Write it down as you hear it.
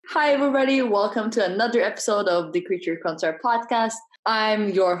Hi, everybody. Welcome to another episode of the Creature Concert podcast. I'm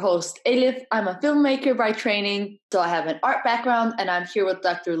your host, Elif. I'm a filmmaker by training, so I have an art background, and I'm here with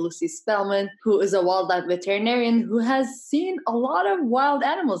Dr. Lucy Spellman, who is a wildlife veterinarian who has seen a lot of wild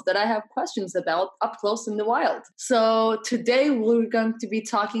animals that I have questions about up close in the wild. So today we're going to be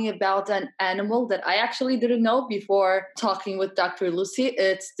talking about an animal that I actually didn't know before talking with Dr. Lucy.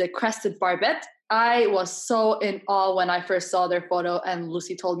 It's the crested barbet. I was so in awe when I first saw their photo and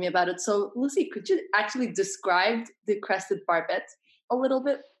Lucy told me about it. So, Lucy, could you actually describe the crested barbet a little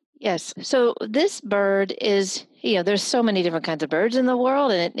bit? Yes. So this bird is, there's so many different kinds of birds in the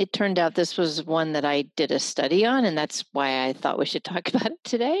world, and it turned out this was one that I did a study on, and that's why I thought we should talk about it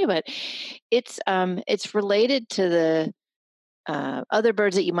today. But it's related to the other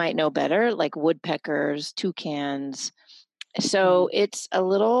birds that you might know better, like woodpeckers, toucans. So it's a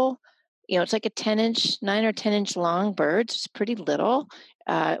little, it's like a 9 or 10-inch long bird. It's pretty little.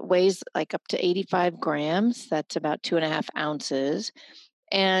 Weighs like up to 85 grams. That's about 2.5 ounces.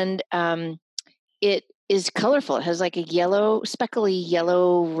 And it is colorful. It has like a speckly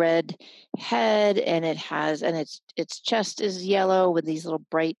yellow-red head, and its chest is yellow with these little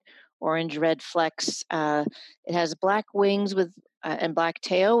bright orange-red flecks. It has black wings and black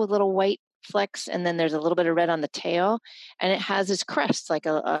tail with little white flecks, and then there's a little bit of red on the tail, and it has this crest like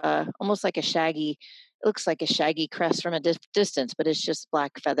almost like a shaggy. It looks like a shaggy crest from a distance, but it's just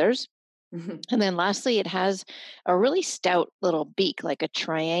black feathers. And then lastly, it has a really stout little beak, like a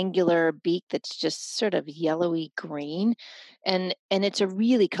triangular beak that's just sort of yellowy green. And it's a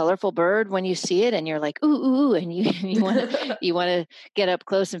really colorful bird when you see it and you're like, ooh, ooh, ooh, and you want to get up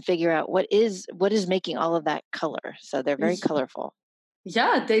close and figure out what is making all of that color. So they're very colorful.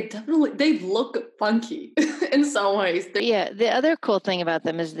 Yeah, they look funky in some ways. Yeah, the other cool thing about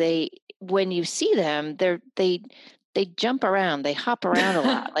them is when you see them, they jump around, they hop around a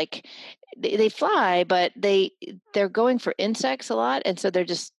lot. Like they fly, but they're going for insects a lot, and so they're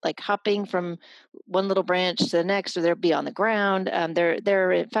just like hopping from one little branch to the next, or they'll be on the ground.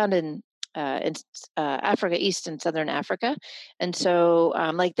 They're found in Africa, East and Southern Africa, and so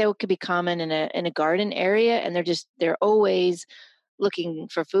like they could be common in a garden area, and they're always looking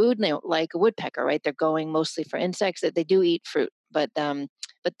for food, and they like a woodpecker, right? They're going mostly for insects. That they do eat fruit, but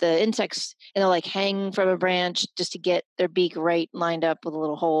the insects, they'll like hang from a branch just to get their beak right lined up with a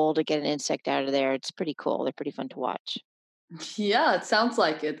little hole to get an insect out of there. It's pretty cool. They're pretty fun to watch. Yeah, it sounds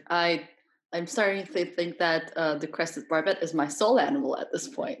like it. I'm starting to think that the crested barbet is my soul animal at this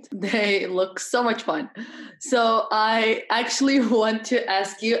point. They look so much fun. So I actually want to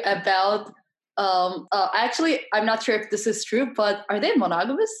ask you about. Actually, I'm not sure if this is true, but are they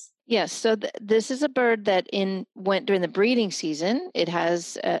monogamous? Yes, so this is a bird that went during the breeding season. It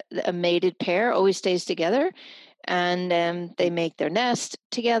has a mated pair, always stays together, and they make their nest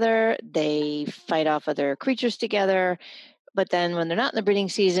together. They fight off other creatures together. But then when they're not in the breeding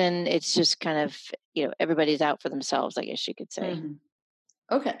season, it's just kind of, everybody's out for themselves, I guess you could say. Mm-hmm.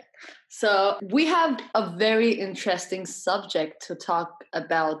 Okay. So we have a very interesting subject to talk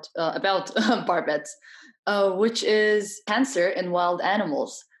about barbets, which is cancer in wild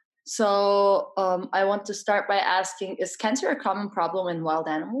animals. So I want to start by asking: is cancer a common problem in wild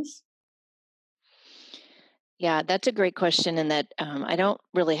animals? Yeah, that's a great question, and that I don't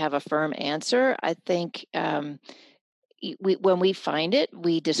really have a firm answer. I think when we find it,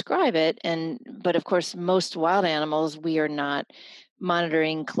 we describe it, but of course, most wild animals we are not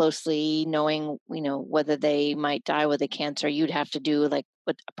monitoring closely, knowing whether they might die with a cancer. You'd have to do like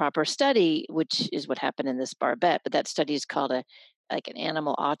a proper study, which is what happened in this barbet. But that study is called like an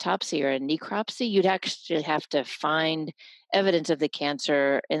animal autopsy or a necropsy. You'd actually have to find evidence of the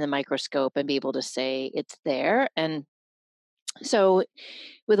cancer in the microscope and be able to say it's there. And so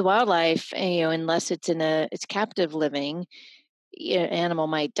with wildlife, unless it's captive living, an animal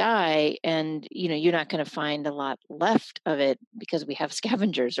might die, and you're not going to find a lot left of it because we have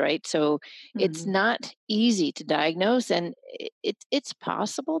scavengers, right? So it's Mm-hmm. not easy to diagnose, and it's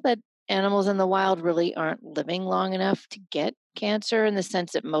possible that animals in the wild really aren't living long enough to get cancer, in the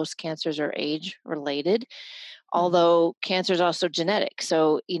sense that most cancers are age related. Mm-hmm. Although cancer is also genetic,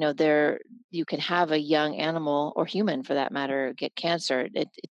 so you can have a young animal, or human for that matter, get cancer.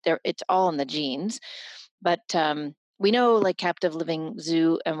 It's all in the genes. But we know, like captive living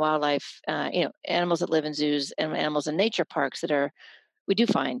zoo and wildlife, animals that live in zoos and animals in nature parks we do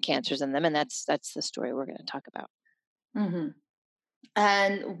find cancers in them, and that's the story we're going to talk about. Mm-hmm.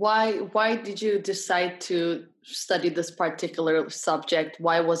 And why did you decide to study this particular subject?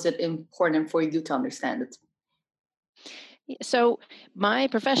 Why was it important for you to understand it? So my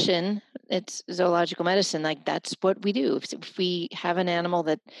profession, it's zoological medicine. Like that's what we do. If we have an animal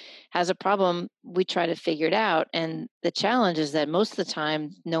that has a problem, we try to figure it out. And the challenge is that most of the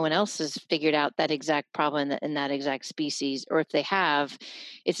time, no one else has figured out that exact problem in that exact species. Or if they have,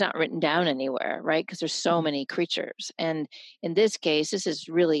 it's not written down anywhere, right? Because there's so many creatures. And in this case, this is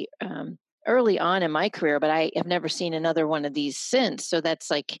really early on in my career, but I have never seen another one of these since. So that's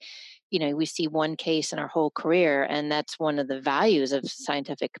like, we see one case in our whole career, and that's one of the values of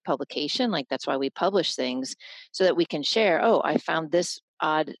scientific publication. Like that's why we publish things so that we can share, oh, I found this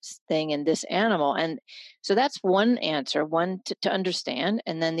odd thing in this animal. And so that's one answer, one to understand.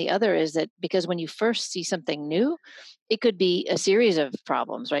 And then the other is that because when you first see something new, it could be a series of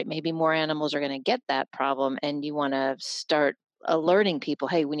problems, right? Maybe more animals are going to get that problem, and you want to start alerting people,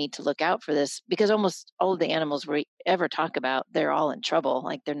 hey, we need to look out for this, because almost all of the animals we ever talk about, they're all in trouble.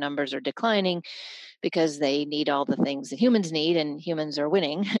 Like their numbers are declining because they need all the things that humans need, and humans are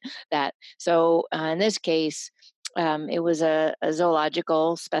winning that. So in this case, it was a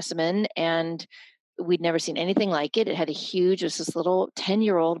zoological specimen, and we'd never seen anything like it. It had it was this little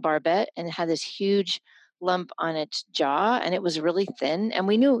 10-year-old barbet, and it had this huge lump on its jaw, and it was really thin. And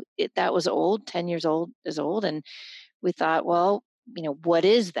we knew that was old. 10 years old is old. And we thought, well, what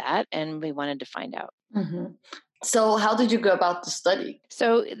is that? And we wanted to find out. Hmm. So how did you go about the study?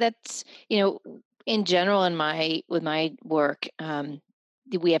 So that's, in general, with my work,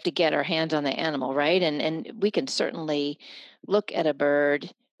 we have to get our hands on the animal, right? And we can certainly look at a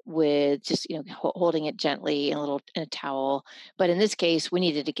bird with just holding it gently in a towel, but in this case we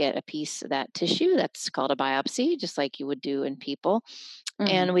needed to get a piece of that tissue. That's called a biopsy, just like you would do in people.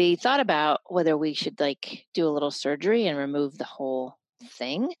 And Hmm. we thought about whether we should like do a little surgery and remove the whole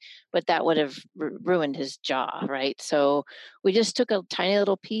thing, but that would have ruined his jaw, right? So we just took a tiny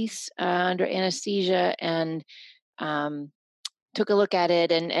little piece under anesthesia and um, took a look at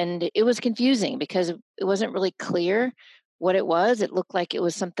it, and it was confusing because it wasn't really clear what it was. It looked like it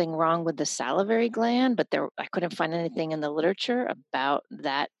was something wrong with the salivary gland, but I couldn't find anything in the literature about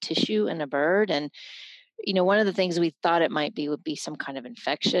that tissue in a bird. And one of the things we thought it might be would be some kind of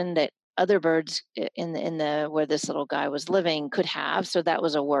infection that other birds in the where this little guy was living could have. So that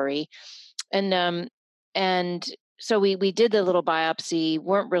was a worry. And so we did the little biopsy,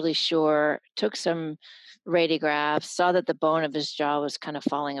 weren't really sure, took some radiographs, saw that the bone of his jaw was kind of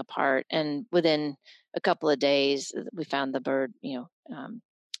falling apart, and within a couple of days we found the bird,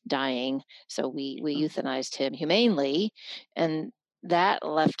 dying. So we euthanized him humanely, and that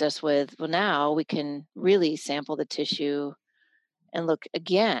left us with, well, now we can really sample the tissue and look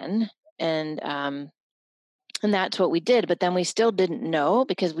again. And that's what we did. But then we still didn't know,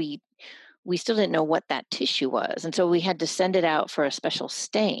 because we still didn't know what that tissue was. And so we had to send it out for a special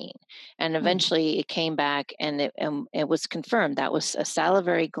stain. And eventually it came back, and it was confirmed that was a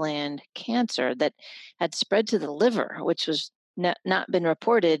salivary gland cancer that had spread to the liver, which was not been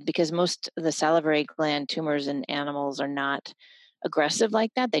reported, because most of the salivary gland tumors in animals are not aggressive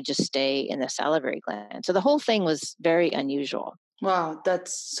like that. They just stay in the salivary gland. So the whole thing was very unusual. Wow,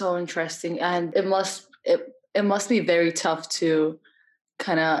 that's so interesting, and it must be very tough to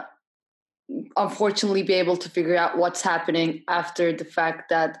kind of unfortunately be able to figure out what's happening after the fact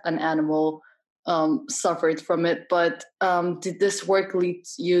that an animal suffered from it. But did this work lead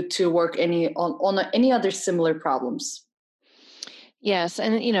you to work on any other similar problems? Yes,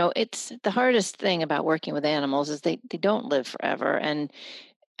 and it's the hardest thing about working with animals is they don't live forever,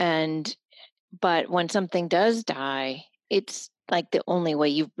 and but when something does die, it's like the only way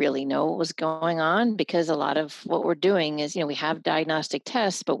you really know what was going on, because a lot of what we're doing is, we have diagnostic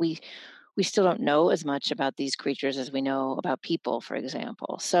tests, but we still don't know as much about these creatures as we know about people, for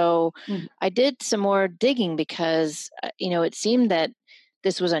example. So Mhm. I did some more digging, because it seemed that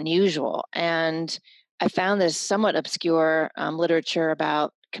this was unusual, and I found this somewhat obscure literature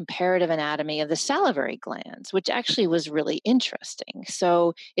about comparative anatomy of the salivary glands, which actually was really interesting.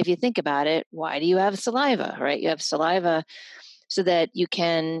 So if you think about it, why do you have saliva, right? You have saliva so that you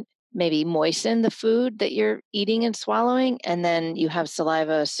can maybe moisten the food that you're eating and swallowing, and then you have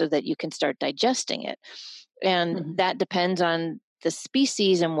saliva so that you can start digesting it. And Mhm. that depends on the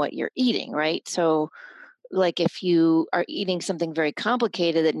species and what you're eating, right? So like if you are eating something very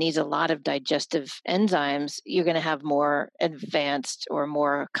complicated that needs a lot of digestive enzymes, you're going to have more advanced or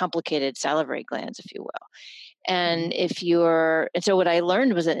more complicated salivary glands, if you will. Mhm. And so what I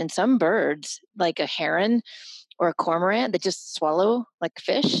learned was that in some birds, like a heron or a cormorant that just swallow like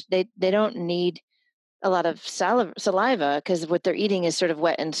fish, they don't need a lot of saliva, because what they're eating is sort of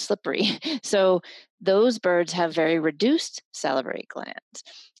wet and slippery. So those birds have very reduced salivary glands.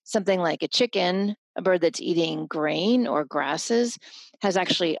 something like a chicken, a bird that's eating grain or grasses, has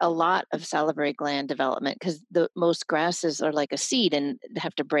actually a lot of salivary gland development because the most grasses are like a seed and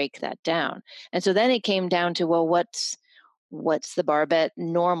have to break that down. And so then it came down to, well, what's the barbet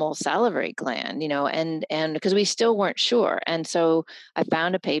normal salivary gland, and because we still weren't sure. And so I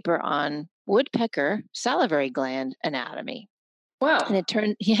found a paper on woodpecker salivary gland anatomy. And Wow. it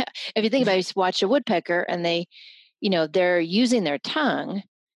turned, yeah, if you think about it, you watch a woodpecker and they're using their tongue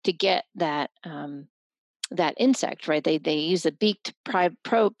to get that insect, right? They use the beak to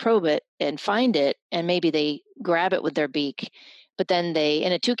probe it and find it, and maybe they grab it with their beak, but then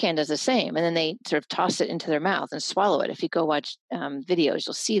and a toucan does the same, and then they sort of toss it into their mouth and swallow it. If you go watch videos,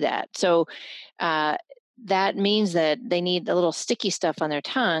 you'll see that. So that means that they need a little sticky stuff on their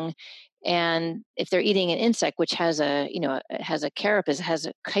tongue. And if they're eating an insect which has has a carapace, has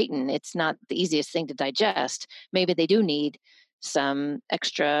a chitin, it's not the easiest thing to digest. Maybe they do need some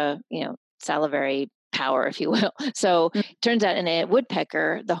extra, salivary power, if you will. So Mm. it turns out in a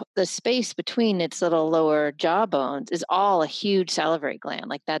woodpecker, the space between its little lower jaw bones is all a huge salivary gland.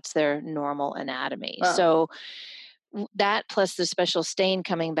 Like that's their normal anatomy. Wow. So that plus the special stain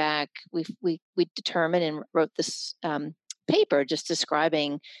coming back, we determined and wrote this paper just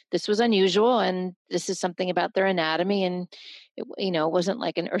describing this was unusual and this is something about their anatomy. And it wasn't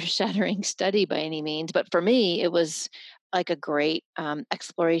like an earth-shattering study by any means, but for me it was like a great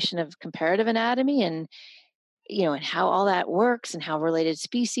exploration of comparative anatomy and and how all that works and how related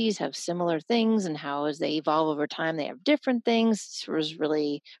species have similar things and how as they evolve over time they have different things. It was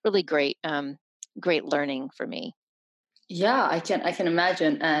really really great learning for me. Yeah, I can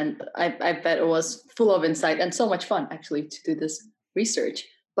imagine, and I bet it was full of insight and so much fun actually to do this research.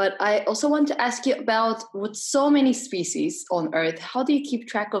 But I also want to ask you about, with so many species on Earth, how do you keep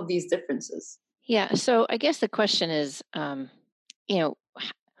track of these differences? Yeah, so I guess the question is, you know,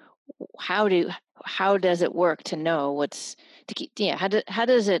 how do how does it work to know what's to keep? Yeah,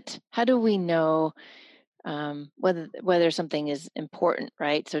 how do we know whether something is important,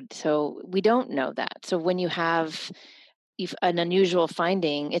 right? So we don't know that. So when you have if an unusual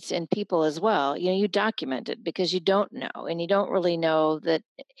finding, it's in people as well. You document it because you don't know, and you don't really know that.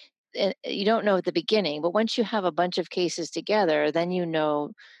 You don't know at the beginning, but once you have a bunch of cases together, then you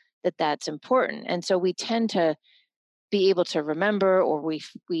know that that's important. And so we tend to be able to remember, or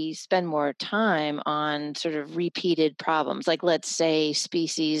we spend more time on sort of repeated problems, like let's say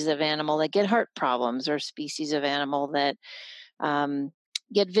species of animal that get heart problems or species of animal that um,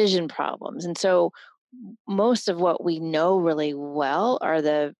 get vision problems. And so most of what we know really well are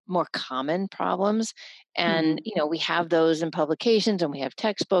the more common problems. And Hmm. we have those in publications and we have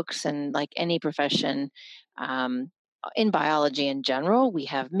textbooks, and like any profession, um, in biology in general, we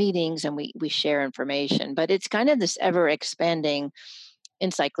have meetings and we share information, but it's kind of this ever expanding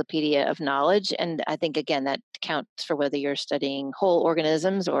encyclopedia of knowledge. And I think again that counts for whether you're studying whole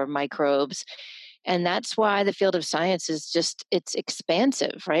organisms or microbes. And that's why the field of science is just it's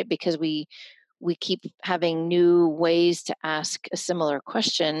expansive, right? Because we keep having new ways to ask a similar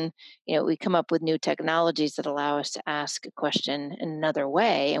question. We come up with new technologies that allow us to ask a question in another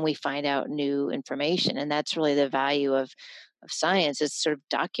way, and we find out new information. And that's really the value of science, is sort of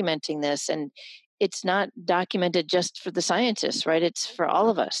documenting this. And it's not documented just for the scientists, right? It's for all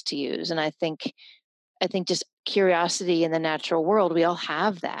of us to use. And I think just curiosity in the natural world, we all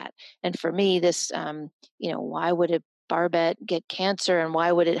have that. And for me, this, why would a barbet get cancer and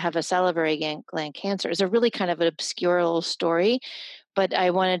why would it have a salivary gland cancer is a really kind of an obscure little story. But I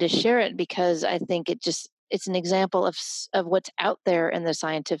wanted to share it because I think it's an example of what's out there in the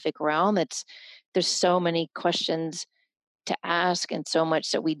scientific realm. There's so many questions to ask and so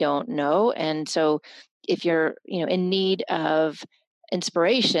much that we don't know. And so if you're, in need of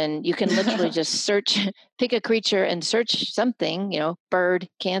inspiration, you can literally just search, pick a creature and search something, bird,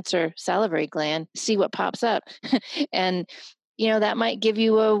 cancer, salivary gland, see what pops up. And, that might give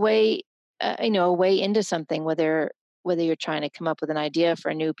you a way into something, whether you're trying to come up with an idea for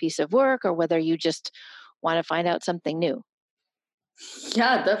a new piece of work or whether you just want to find out something new.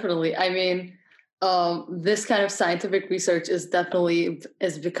 Yeah, definitely. I mean, this kind of scientific research is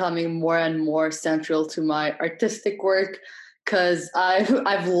becoming more and more central to my artistic work, because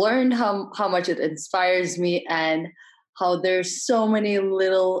I've learned how much it inspires me, and how there's so many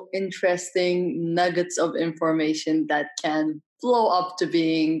little interesting nuggets of information that can blow up to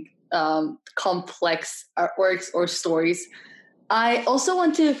being complex artworks or stories. I also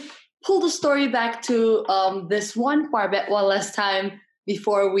want to pull the story back to this one barbet one last time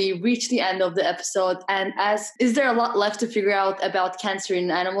before we reach the end of the episode, and as is there a lot left to figure out about cancer in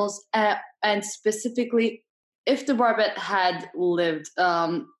animals, and specifically if the barbet had lived,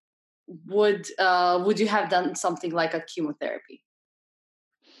 would you have done something like a chemotherapy?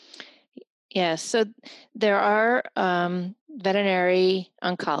 Yeah, so there are veterinary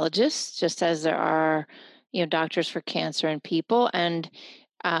oncologists, just as there are, doctors for cancer in people, and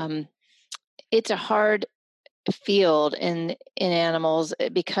um, it's a hard field in animals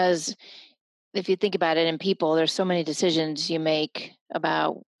because if you think about it in people, there's so many decisions you make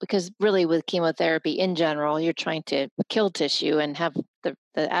about because really with chemotherapy in general, you're trying to kill tissue and have the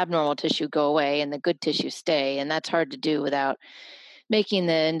abnormal tissue go away and the good tissue stay. And that's hard to do without making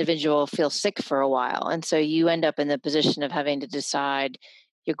the individual feel sick for a while. And so you end up in the position of having to decide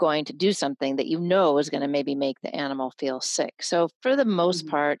you're going to do something that you know is going to maybe make the animal feel sick. So for the most Mhm.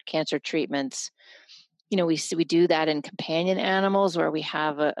 part, cancer treatments, we do that in companion animals where we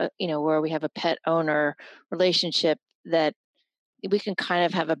have where we have a pet owner relationship that we can kind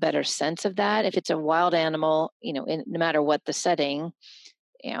of have a better sense of that. If it's a wild animal, no matter what the setting,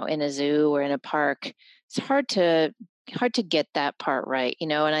 in a zoo or in a park, it's hard to get that part right,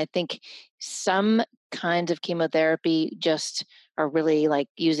 and I think some kinds of chemotherapy just are really like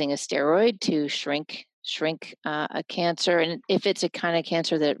using a steroid to shrink a cancer, and if it's a kind of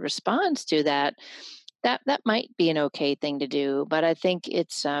cancer that responds to that might be an okay thing to do, but I think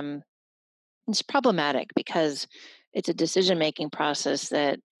it's problematic because it's a decision making process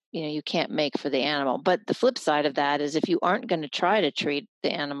that you can't make for the animal. But the flip side of that is if you aren't going to try to treat the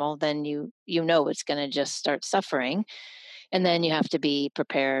animal, then you know it's going to just start suffering, and then you have to be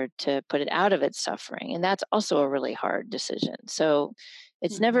prepared to put it out of its suffering, and that's also a really hard decision. So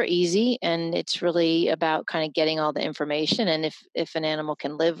it's never Mhm. easy, and it's really about kind of getting all the information. And if an animal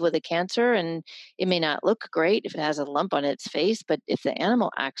can live with a cancer, and it may not look great if it has a lump on its face, but if the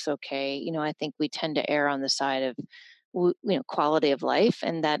animal acts okay, I think we tend to err on the side of quality of life.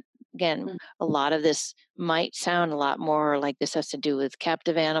 And that, again, Mhm. a lot of this might sound a lot more like this has to do with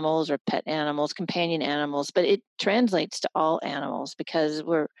captive animals or pet animals, companion animals, but it translates to all animals because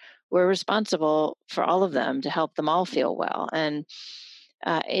we're responsible for all of them to help them all feel well. And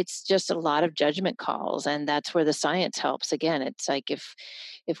it's just a lot of judgment calls, and that's where the science helps. Again, it's like if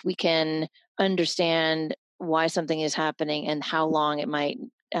we can understand why something is happening and how long it might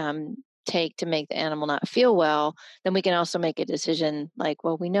um, take to make the animal not feel well, then we can also make a decision like,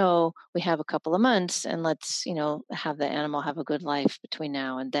 well, we know we have a couple of months, and let's have the animal have a good life between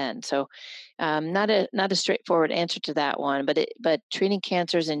now and then. So not a straightforward answer to that one, but treating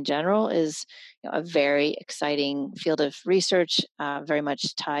cancers in general is a very exciting field of research, very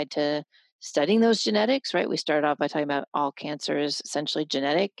much tied to studying those genetics. Right, we started off by talking about all cancer is essentially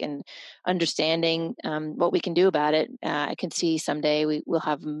genetic, and understanding what we can do about it. I can see someday we will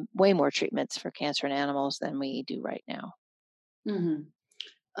have way more treatments for cancer in animals than we do right now. Mhm.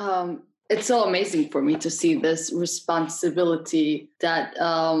 It's so amazing for me to see this responsibility that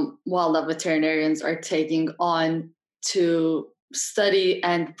wildlife veterinarians are taking on to study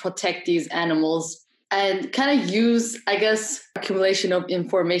and protect these animals and kind of use, I guess, accumulation of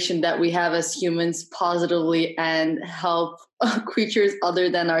information that we have as humans positively and help creatures other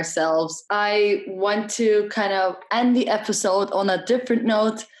than ourselves. I want to kind of end the episode on a different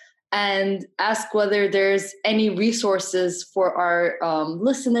note and ask whether there's any resources for our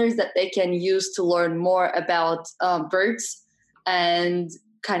listeners that they can use to learn more about birds and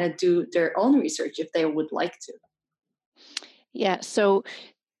kind of do their own research if they would like to. Yeah, so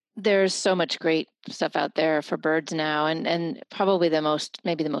there's so much great stuff out there for birds now, and probably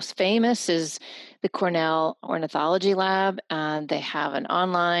maybe the most famous is the Cornell Ornithology Lab. They have an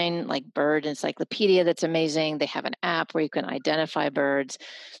online like bird encyclopedia that's amazing. They have an app where you can identify birds.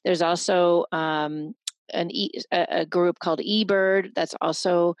 There's also a group called eBird. That's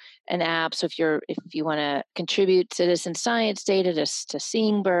also an app. So if you want to contribute citizen science data to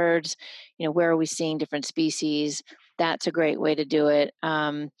seeing birds, where are we seeing different species? That's a great way to do it.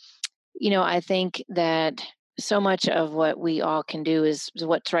 I think that so much of what we all can do is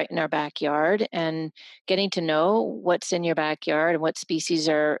what's right in our backyard, and getting to know what's in your backyard and what species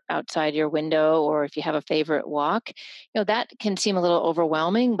are outside your window, or if you have a favorite walk, that can seem a little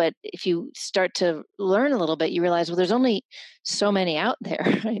overwhelming. But if you start to learn a little bit, you realize, well, there's only so many out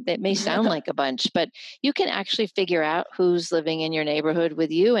there. Right? That may sound like a bunch, but you can actually figure out who's living in your neighborhood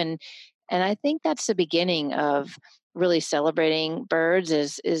with you. And I think that's the beginning of really celebrating birds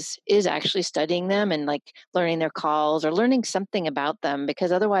is actually studying them and like learning their calls or learning something about them,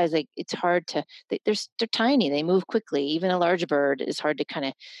 because otherwise it's hard to they're tiny, they move quickly. Even a large bird is hard to kind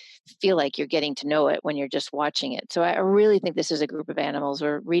of feel like you're getting to know it when you're just watching it. So I really think this is a group of animals,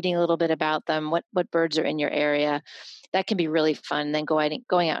 or reading a little bit about them, what birds are in your area. That can be really fun, then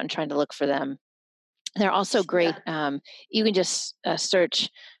going out and trying to look for them They're also great. Yeah. You can just search.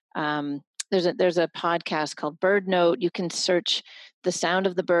 There's a podcast called Bird Note. You can search the sound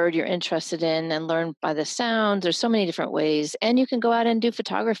of the bird you're interested in and learn by the sounds. There's so many different ways, and you can go out and do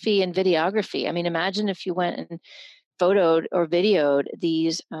photography and videography. I mean, imagine if you went and photoed or videoed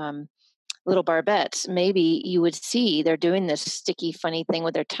these little barbettes. Maybe you would see they're doing this sticky, funny thing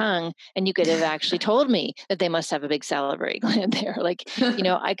with their tongue, and you could have actually told me that they must have a big salivary gland there. Like,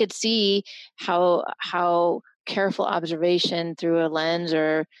 I could see how careful observation through a lens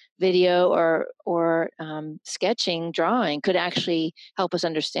or video or sketching, drawing could actually help us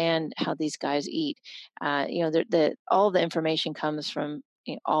understand how these guys eat. All the information comes from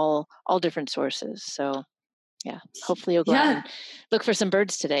all different sources. So yeah, hopefully you'll go out Yeah. and look for some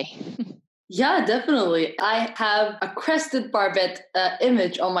birds today. Yeah, definitely. I have a crested barbet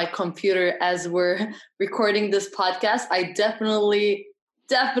image on my computer as we're recording this podcast. I definitely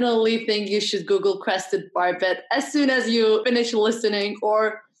think you should Google crested barbet as soon as you finish listening,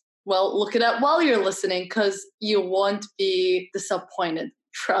 or, well, look it up while you're listening, because you won't be disappointed.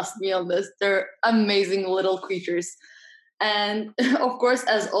 Trust me on this. They're amazing little creatures. And of course,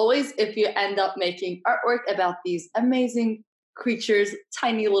 as always, if you end up making artwork about these amazing creatures,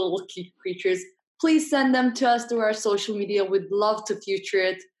 tiny little creatures, please send them to us through our social media. We'd love to feature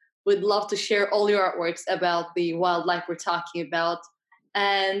it. We'd love to share all your artworks about the wildlife we're talking about.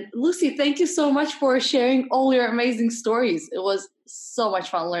 And Lucy, thank you so much for sharing all your amazing stories. It was so much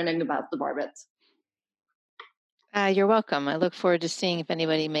fun learning about the barbet. You're welcome. I look forward to seeing if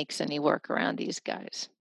anybody makes any work around these guys.